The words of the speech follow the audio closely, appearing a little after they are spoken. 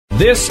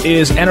This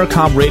is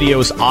Entercom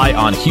Radio's Eye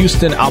on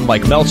Houston. I'm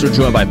Mike Meltser,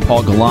 joined by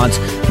Paul Gallant.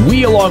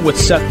 We, along with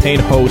Seth Payne,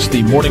 host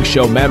the morning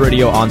show Mad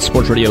Radio on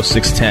Sports Radio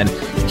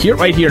 610.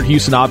 Right here in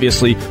Houston,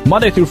 obviously,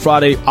 Monday through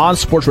Friday on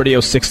Sports Radio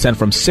 610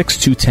 from 6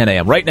 to 10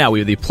 a.m. Right now, we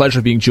have the pleasure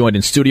of being joined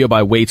in studio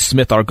by Wade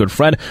Smith, our good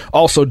friend.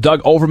 Also,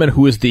 Doug Overman,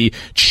 who is the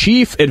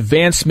Chief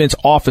Advancement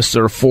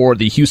Officer for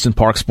the Houston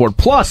Parks Board.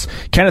 Plus,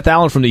 Kenneth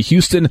Allen from the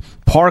Houston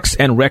Parks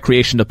and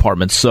Recreation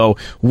Department. So,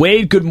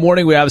 Wade, good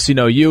morning. We obviously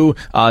know you.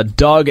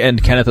 Doug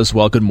and Kenneth as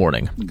well. Good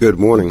morning. Good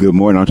morning. Good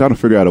morning. I'm trying to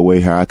figure out a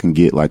way how I can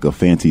get like a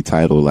fancy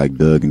title like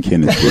Doug and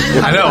Kenneth.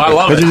 I know. I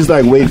love it. It's just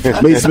like Wade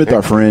Smith,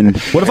 our friend.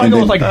 What if I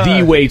go with like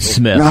the Wade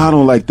Smith? No, I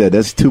don't like that.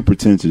 That's too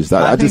pretentious.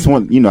 I just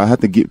want, I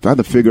have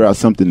to figure out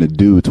something to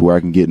do to where I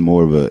can get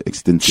more of a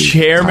extensive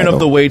Chairman title. of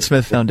the Wade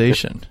Smith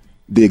Foundation.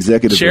 The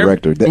executive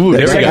director. That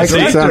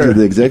actually sounds like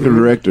the executive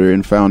director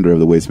and founder of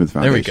the Wade Smith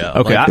Foundation. There we go.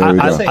 Okay,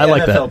 I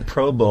like NFL that.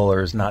 Pro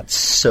Bowler is not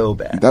so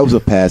bad. That was a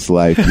past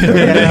life.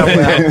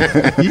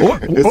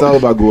 It's all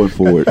about going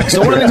forward. So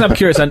one of the things I'm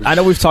curious, and I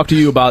know we've talked to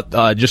you about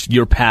just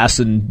your past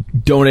and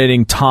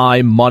donating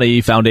time,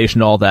 money,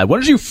 foundation, all that. When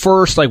did you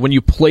first, like when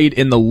you played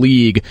in the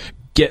league,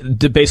 get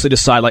to basically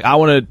decide, like, I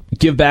want to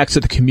give back to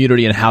the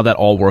community, and how that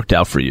all worked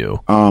out for you?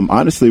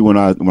 Honestly, when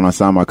I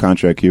signed my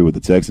contract here with the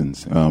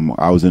Texans,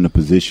 I was in a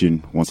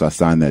position once I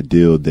signed that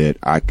deal that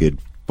I could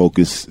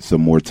focus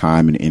some more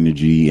time and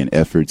energy and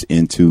efforts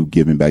into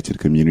giving back to the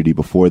community.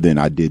 Before then,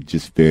 I did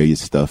just various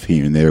stuff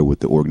here and there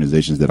with the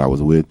organizations that I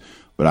was with,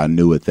 but I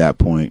knew at that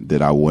point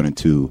that I wanted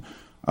to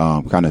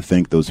kind of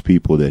thank those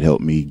people that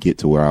helped me get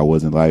to where I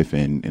was in life.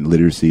 And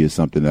literacy is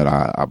something that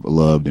I've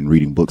loved, and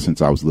reading books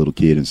since I was a little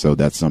kid. And so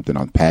that's something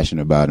I'm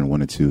passionate about, and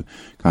wanted to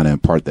kind of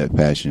impart that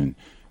passion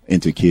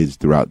into kids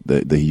throughout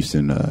the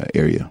Houston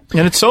area.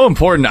 And it's so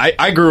important.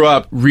 I grew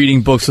up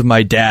reading books with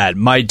my dad.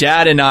 My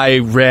dad and I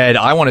read,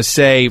 I want to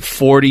say,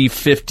 40,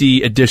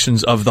 50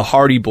 editions of the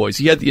Hardy Boys.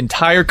 He had the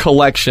entire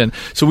collection.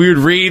 So we would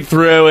read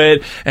through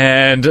it,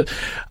 and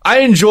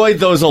I enjoyed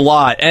those a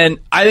lot. And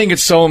I think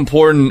it's so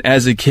important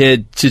as a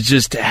kid to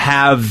just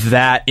have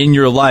that in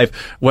your life,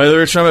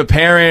 whether it's from a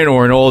parent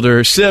or an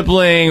older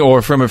sibling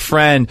or from a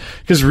friend,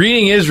 because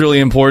reading is really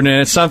important.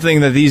 And it's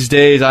something that these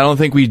days I don't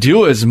think we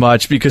do as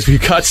much because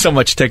we've got so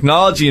much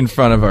technology in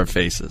front of our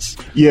faces.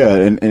 Yeah,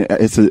 and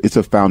it's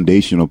a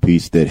foundational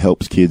piece that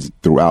helps kids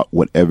throughout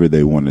whatever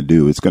they want to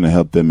do. It's going to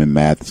help them in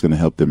math. It's going to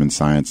help them in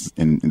science.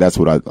 And that's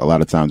what a lot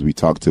of times we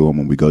talk to them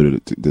when we go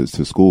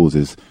to schools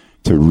is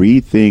to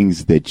read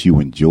things that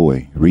you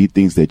enjoy, read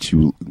things that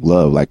you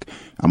love. Like,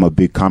 I'm a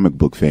big comic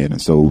book fan,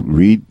 and so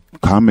read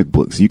comic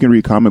books. You can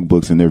read comic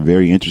books, and they're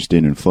very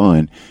interesting and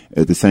fun.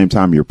 At the same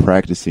time, you're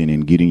practicing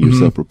and getting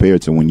yourself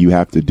prepared. So when you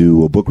have to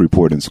do a book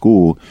report in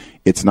school,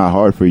 it's not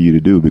hard for you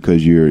to do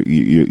because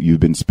you've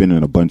been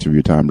spending a bunch of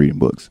your time reading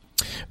books.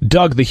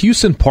 Doug, the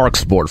Houston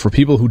Parks Board, for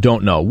people who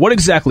don't know, what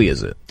exactly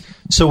is it?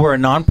 So we're a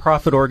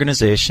nonprofit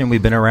organization.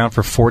 We've been around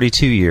for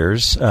 42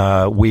 years.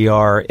 We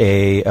are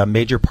a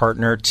major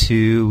partner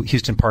to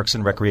Houston Parks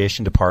and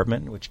Recreation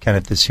Department, which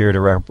Kenneth is here to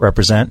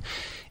represent.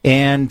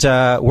 And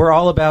we're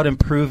all about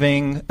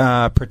improving,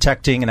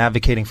 protecting, and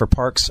advocating for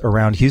parks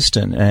around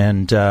Houston.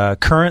 And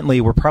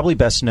currently, we're probably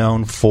best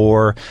known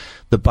for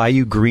the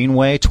Bayou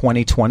Greenway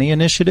 2020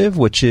 initiative,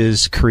 which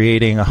is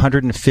creating a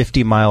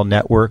 150-mile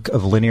network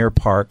of linear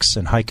parks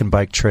and hike and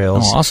bike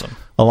trails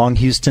along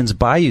Houston's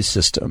Bayou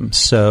system.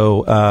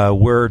 So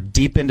we're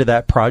deep into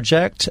that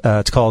project.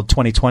 It's called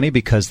 2020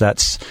 because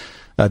that's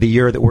the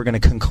year that we're going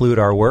to conclude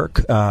our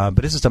work. But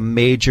this is a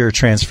major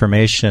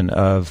transformation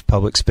of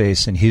public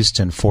space in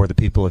Houston for the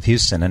people of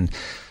Houston. And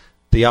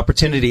the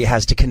opportunity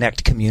has to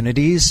connect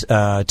communities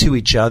to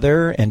each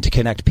other, and to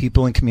connect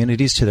people and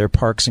communities to their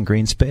parks and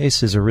green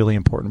space is a really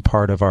important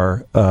part of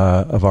our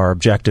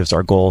objectives,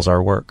 our goals,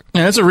 our work.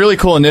 And it's a really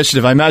cool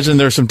initiative. I imagine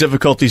there's some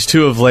difficulties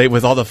too of late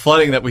with all the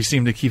flooding that we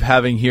seem to keep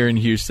having here in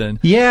Houston.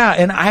 Yeah,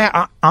 and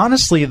I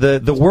honestly,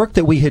 the work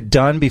that we had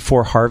done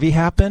before Harvey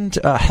happened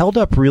held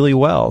up really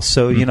well.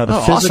 So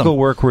the physical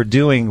work we're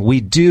doing,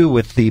 we do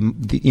with the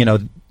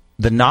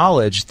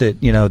knowledge that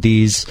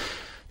these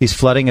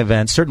flooding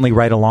events, certainly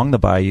right along the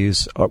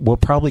bayous, will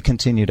probably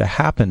continue to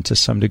happen to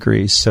some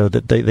degree, so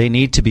that they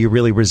need to be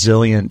really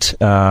resilient,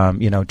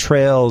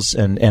 trails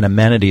and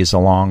amenities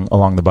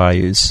along the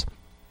bayous,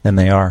 and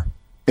they are.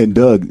 And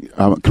Doug,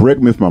 correct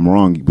me if I'm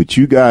wrong, but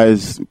you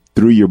guys,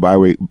 through your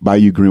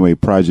Bayou Greenway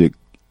project,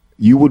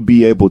 you would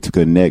be able to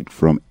connect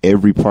from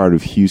every part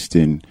of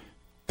Houston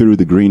through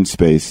the green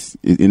space.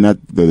 Isn't that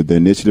the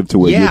initiative to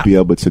where you'll be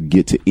able to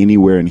get to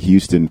anywhere in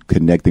Houston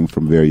connecting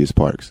from various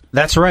parks?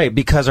 That's right,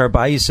 because our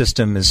bayou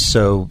system is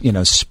so,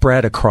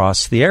 spread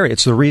across the area.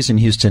 It's the reason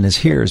Houston is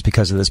here, is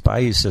because of this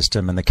bayou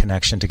system and the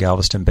connection to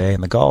Galveston Bay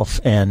and the Gulf.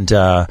 And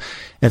so,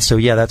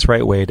 that's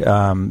right, Wade.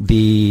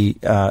 The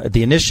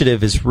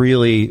initiative is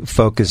really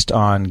focused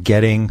on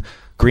getting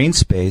green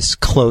space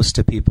close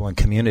to people and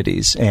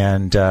communities,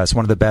 and it's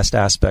one of the best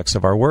aspects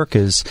of our work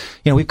is,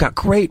 we've got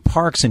great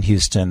parks in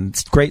Houston,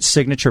 great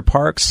signature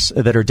parks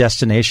that are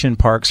destination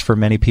parks for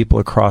many people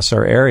across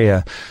our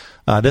area.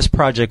 This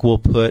project will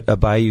put a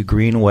Bayou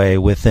Greenway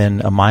within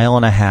 1.5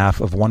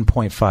 miles of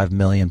 1.5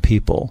 million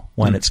people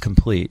when it's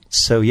complete.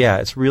 So, yeah,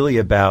 it's really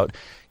about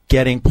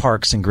getting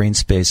parks and green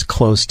space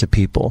close to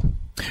people.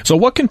 So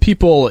what can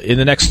people in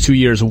the next 2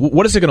 years,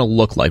 what is it going to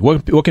look like?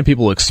 What can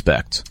people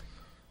expect?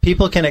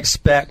 People can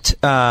expect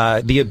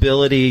the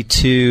ability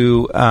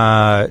to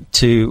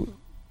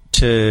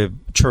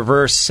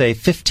traverse, say,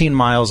 15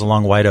 miles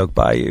along White Oak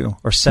Bayou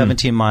or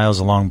 17 miles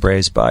along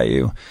Brays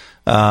Bayou,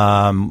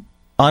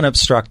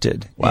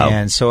 unobstructed. Wow.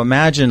 And so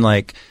imagine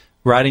like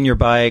riding your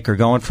bike or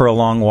going for a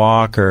long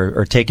walk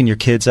or taking your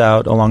kids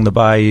out along the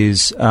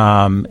bayous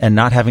and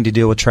not having to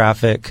deal with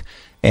traffic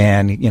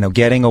and, you know,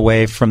 getting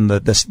away from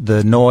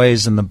the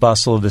noise and the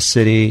bustle of the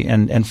city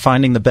and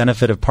finding the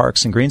benefit of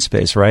parks and green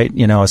space, right?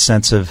 You know, a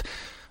sense of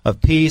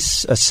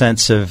peace, a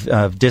sense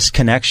of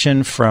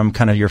disconnection from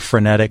kind of your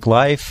frenetic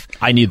life.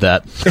 I need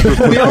that.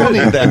 We all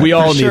need that. We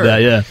all need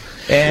that, yeah.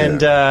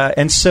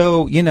 And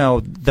so, you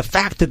know, the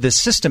fact that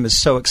this system is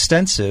so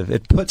extensive,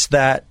 it puts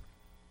that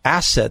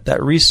asset,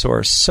 that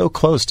resource, so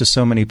close to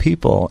so many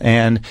people.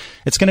 And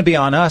it's going to be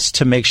on us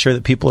to make sure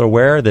that people are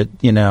aware that,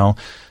 you know,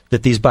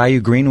 that these Bayou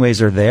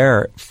Greenways are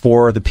there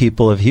for the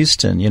people of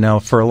Houston. You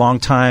know, for a long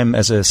time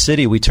as a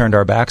city, we turned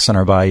our backs on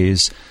our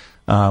bayous.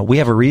 We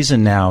have a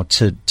reason now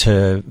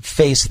to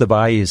face the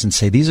bayous and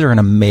say these are an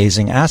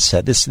amazing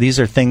asset. These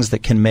are things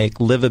that can make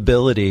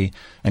livability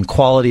and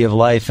quality of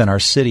life in our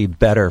city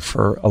better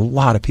for a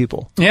lot of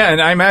people. Yeah, and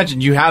I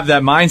imagine you have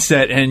that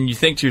mindset and you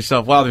think to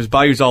yourself, wow, there's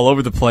bayous all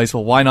over the place.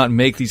 Well, why not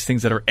make these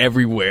things that are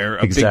everywhere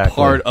a big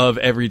part of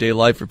everyday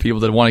life for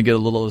people that want to get a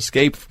little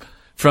escape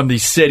from the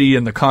city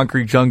and the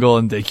concrete jungle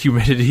and the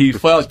humidity.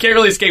 Well, can't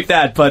really escape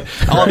that, but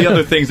all the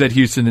other things that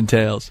Houston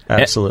entails.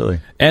 Absolutely.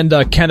 And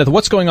Kenneth,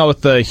 what's going on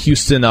with the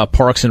Houston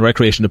Parks and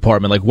Recreation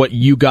Department? Like what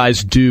you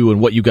guys do and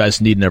what you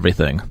guys need and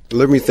everything.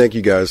 Let me thank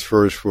you guys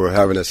first for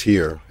having us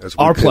here. As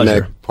we Our connect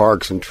pleasure.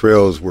 Parks and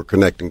trails, we're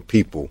connecting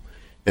people.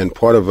 And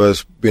part of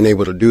us being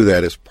able to do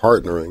that is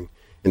partnering.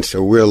 And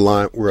so we're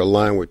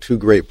aligned with two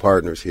great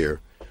partners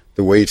here,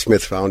 the Wade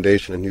Smith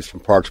Foundation and Houston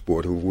Parks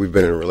Board, who we've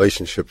been in a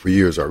relationship for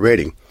years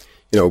already.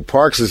 You know,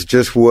 parks is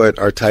just what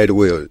our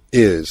title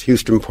is,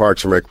 Houston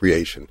Parks and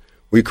Recreation.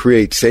 We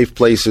create safe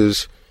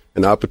places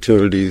and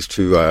opportunities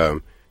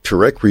to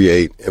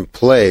recreate and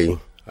play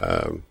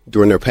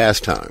during their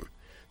pastime.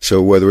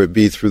 So whether it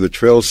be through the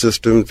trail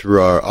system,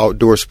 through our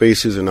outdoor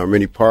spaces in our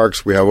many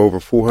parks, we have over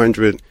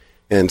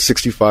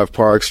 465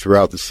 parks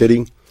throughout the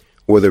city,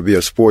 whether it be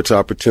a sports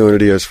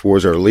opportunity as far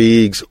as our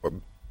leagues, or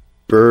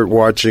bird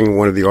watching,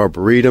 one of the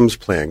arboretums,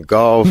 playing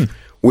golf.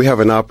 We have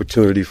an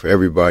opportunity for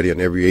everybody in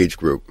every age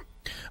group.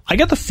 I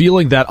get the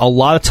feeling that a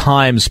lot of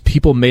times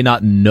people may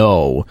not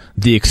know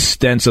the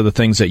extent of the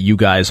things that you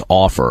guys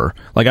offer.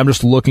 Like I'm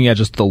just looking at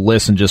just the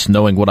list and just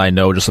knowing what I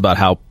know just about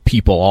how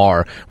people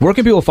are. Where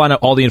can people find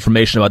out all the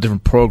information about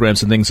different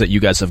programs and things that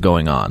you guys have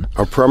going on?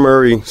 Our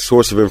primary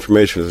source of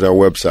information is our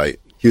website,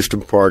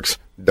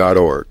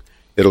 HoustonParks.org.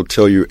 It'll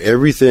tell you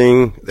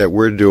everything that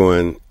we're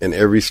doing in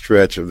every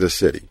stretch of this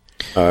city,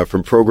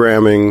 from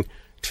programming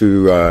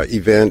to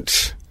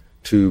events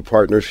to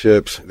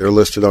partnerships. They're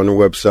listed on the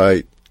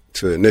website.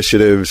 To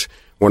initiatives.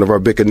 One of our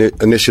big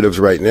initiatives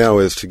right now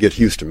is to get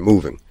Houston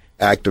moving,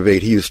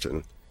 activate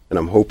Houston, and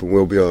I'm hoping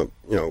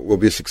we'll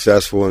be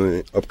successful in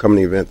an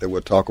upcoming event that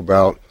we'll talk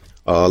about,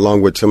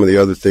 along with some of the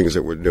other things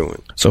that we're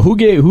doing. So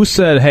who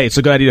said, hey, it's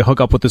a good idea to hook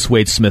up with this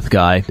Wade Smith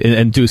guy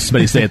and do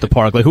Smitty Day at the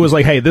park? Like who was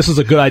like, hey, this is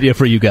a good idea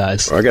for you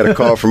guys? I got a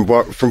call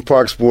from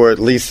Parks Board,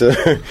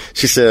 Lisa.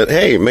 She said,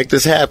 hey, make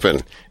this happen.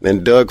 And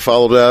then Doug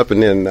followed up,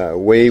 and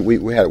then Wade.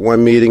 We had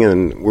one meeting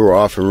and we were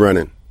off and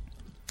running.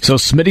 So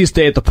Smitty's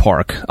Day at the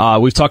Park.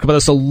 We've talked about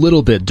this a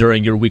little bit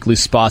during your weekly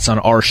spots on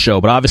our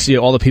show, but obviously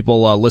all the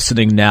people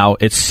listening now,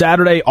 it's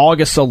Saturday,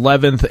 August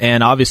 11th,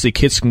 and obviously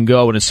kids can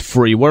go and it's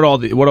free. What are all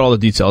the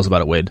details about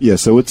it, Wade? Yeah,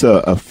 so it's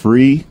a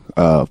free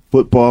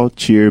football,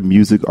 cheer,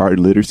 music, art,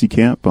 and literacy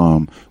camp.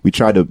 We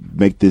try to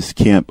make this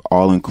camp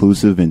all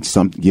inclusive and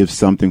give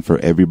something for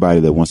everybody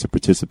that wants to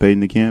participate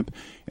in the camp.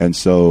 And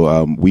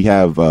so we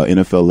have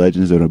NFL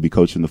legends that will be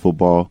coaching the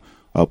football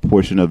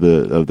portion of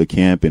the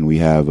camp, and we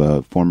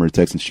have former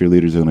Texas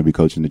cheerleaders that are going to be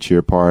coaching the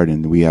cheer part,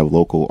 and we have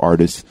local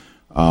artists,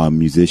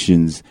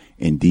 musicians,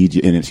 and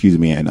authors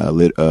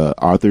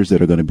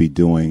that are going to be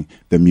doing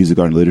the music,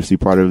 art, and literacy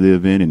part of the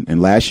event. And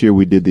last year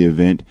we did the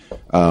event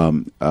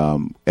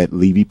at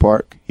Levy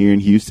Park here in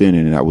Houston,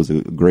 and that was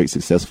a great,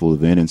 successful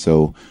event. And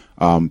so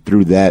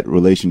through that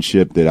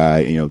relationship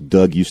that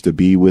Doug used to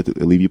be with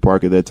at Levy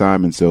Park at that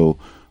time, and so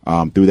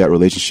through that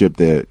relationship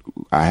that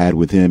I had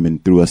with him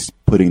and through us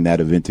putting that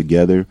event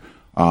together,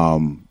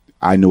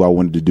 I knew I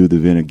wanted to do the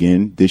event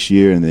again this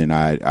year. And then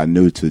I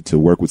knew to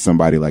work with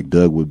somebody like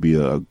Doug would be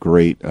a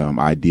great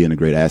idea and a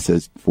great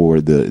asset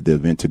for the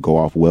event to go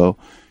off well.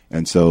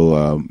 And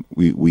so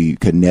we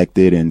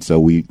connected, and so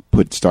we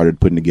started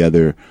putting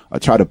together,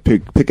 try to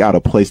pick out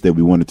a place that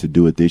we wanted to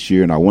do it this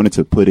year. And I wanted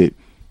to put it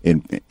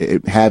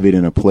have it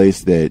in a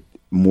place that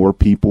more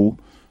people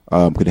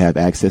could have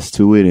access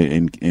to it,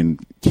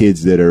 and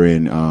kids that are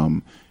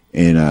in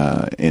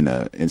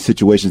in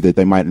situations that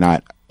they might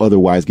not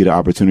otherwise get an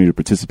opportunity to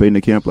participate in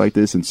a camp like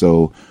this. And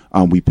so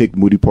we picked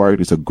Moody Park.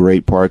 It's a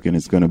great park, and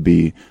it's going to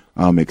be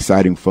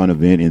exciting, fun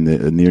event in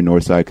the near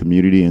Northside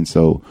community. And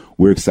so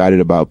we're excited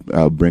about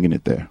bringing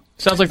it there.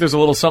 Sounds like there's a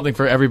little something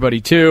for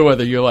everybody, too,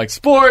 whether you like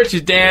sports,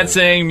 you're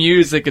dancing,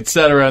 music,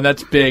 etc., and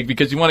that's big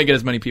because you want to get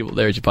as many people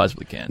there as you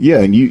possibly can.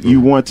 Yeah, and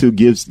you want to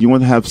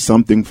have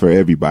something for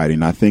everybody,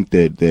 and I think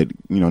that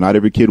not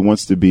every kid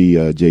wants to be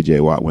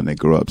J.J. Watt when they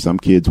grow up. Some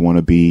kids want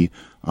to be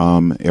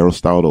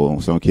Aristotle,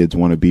 some kids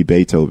want to be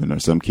Beethoven, or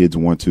some kids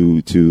want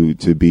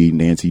to be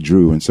Nancy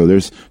Drew, and so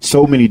there's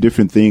so many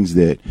different things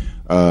that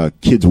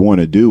kids want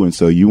to do, and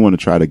so you want to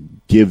try to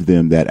give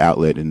them that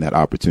outlet and that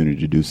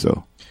opportunity to do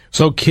so.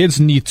 So kids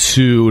need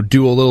to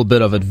do a little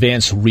bit of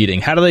advanced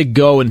reading. How do they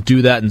go and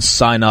do that and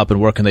sign up,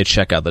 and where can they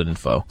check out that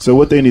info? So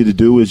what they need to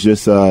do is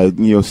just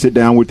sit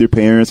down with your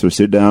parents or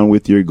sit down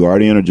with your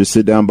guardian or just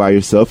sit down by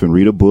yourself and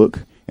read a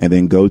book, and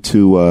then go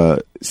to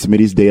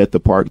Smitty's Day at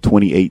the Park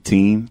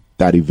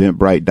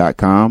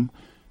 2018.eventbrite.com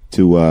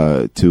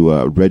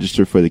to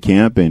register for the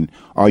camp. And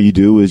all you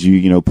do is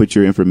you put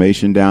your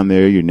information down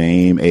there, your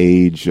name,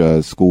 age,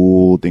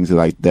 school, things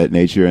like that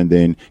nature, and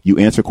then you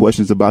answer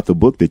questions about the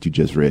book that you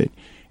just read.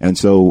 And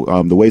so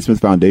the Wade Smith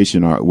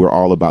Foundation, we're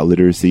all about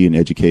literacy and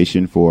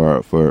education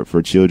for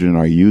children and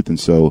our youth. And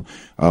so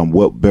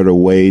what better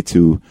way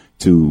to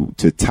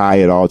tie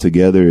it all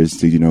together is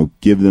to,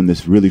 give them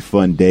this really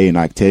fun day and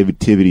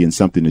activity and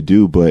something to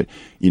do, but,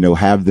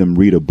 have them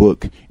read a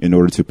book in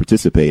order to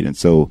participate. And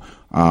so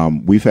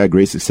we've had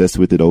great success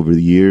with it over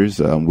the years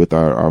with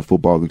our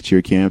football and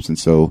cheer camps. And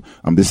so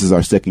this is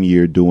our second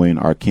year doing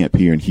our camp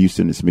here in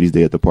Houston, the Smitty's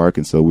Day at the Park.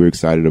 And so we're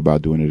excited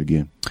about doing it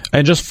again.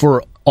 And just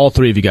for all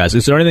three of you guys,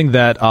 is there anything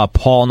that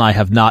Paul and I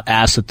have not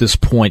asked at this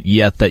point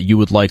yet that you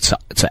would like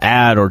to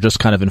add or just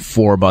kind of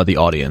inform the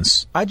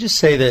audience? I'd just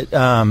say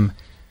that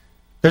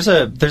there's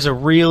a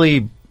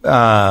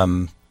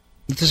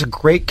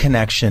great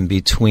connection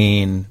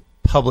between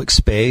public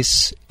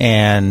space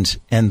and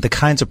the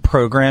kinds of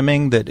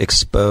programming that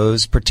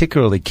expose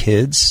particularly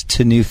kids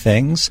to new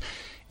things.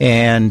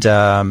 And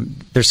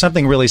there's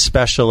something really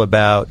special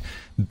about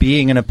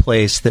being in a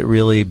place that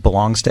really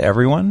belongs to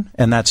everyone,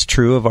 and that's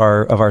true of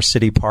our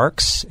city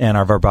parks and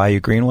of our Bayou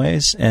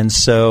Greenways. And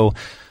so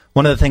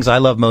one of the things I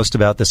love most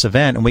about this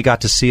event, and we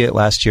got to see it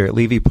last year at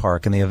Levy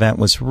Park, and the event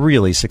was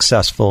really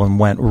successful and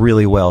went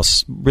really well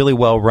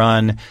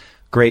run,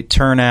 great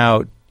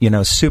turnout,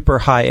 super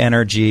high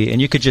energy,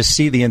 and you could just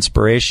see the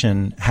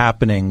inspiration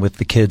happening with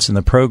the kids in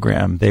the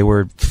program. They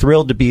were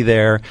thrilled to be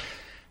there.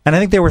 And I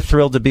think they were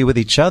thrilled to be with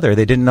each other.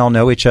 They didn't all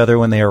know each other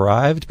when they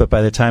arrived, but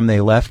by the time they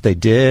left, they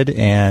did.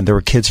 And there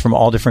were kids from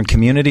all different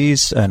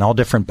communities and all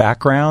different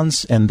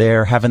backgrounds, and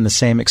they're having the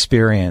same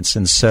experience.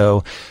 And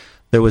so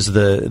there was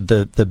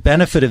the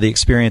benefit of the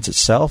experience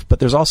itself,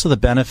 but there's also the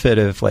benefit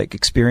of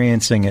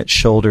experiencing it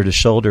shoulder to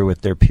shoulder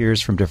with their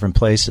peers from different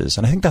places.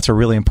 And I think that's a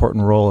really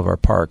important role of our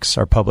parks,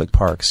 our public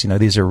parks.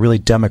 These are really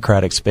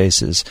democratic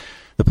spaces.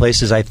 The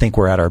places I think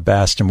we're at our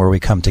best and where we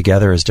come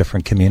together as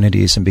different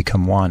communities and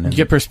become one. And you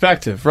get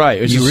perspective, right?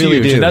 Which you is really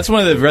huge. do. And that's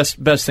one of the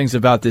best things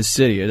about this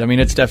city. I mean,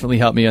 it's definitely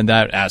helped me in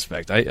that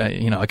aspect.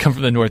 I come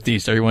from the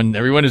Northeast. Everyone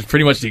is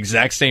pretty much the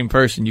exact same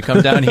person. You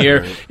come down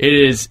here,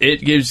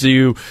 it gives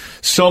you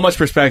so much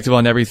perspective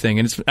on everything,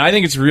 and I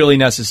think it's really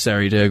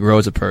necessary to grow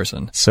as a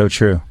person. So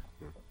true.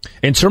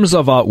 In terms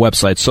of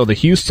websites, so the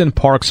Houston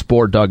Parks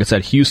Board, Doug, it's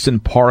at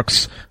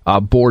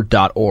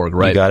HoustonParksBoard.org,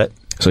 right? You got it.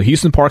 So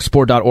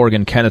HoustonParksBoard.org,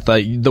 and Kenneth,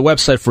 the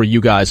website for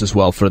you guys as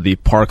well for the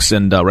Parks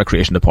and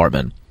Recreation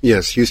Department.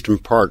 Yes,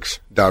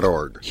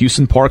 HoustonParks.org.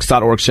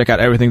 HoustonParks.org. Check out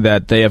everything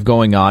that they have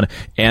going on.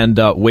 And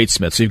Wade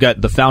Smith. So you've got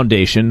the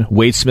foundation,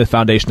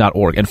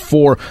 WadeSmithFoundation.org. And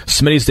for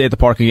Smitty's Day at the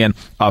Park, again,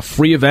 a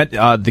free event.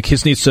 The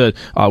kids need to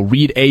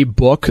read a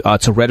book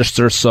to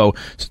register. So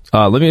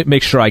let me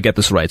make sure I get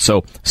this right.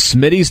 So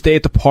Smitty's Day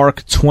at the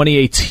Park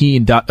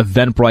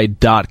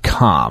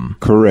 2018.eventbrite.com.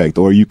 Correct.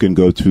 Or you can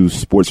go to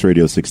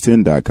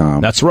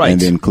sportsradio610.com. That's right.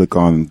 And then click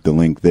on the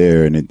link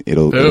there, and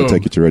it'll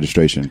take you to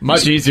registration.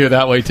 Much easier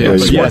that way, too.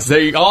 But yes, there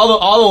you go.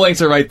 All the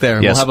links are right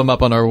there. Yes. We'll have them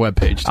up on our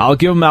webpage. I'll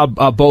give them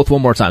out both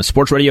one more time.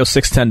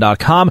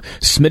 SportsRadio610.com,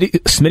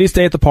 Smitty's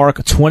Day at the Park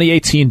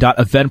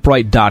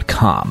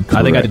 2018.eventbrite.com.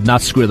 I think I did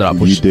not screw that up.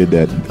 You did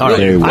that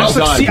very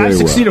well. I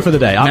succeeded for the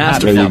day. I'm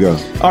happy there now. You go.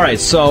 All right,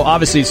 so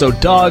obviously,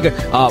 Doug,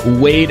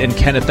 Wade, and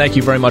Kenneth, thank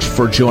you very much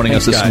for joining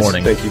us this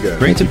morning. Thank you, guys.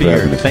 Great to be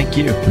here. Thank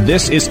you.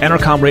 This is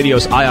Entercom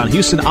Radio's Eye on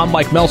Houston. I'm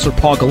Mike Meltser,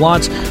 Paul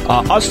Gallant.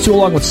 Us two,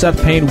 along with Seth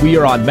Payne, we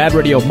are on Mad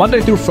Radio Monday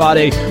through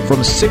Friday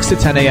from 6 to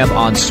 10 a.m.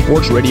 on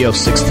Sports Radio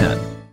 610.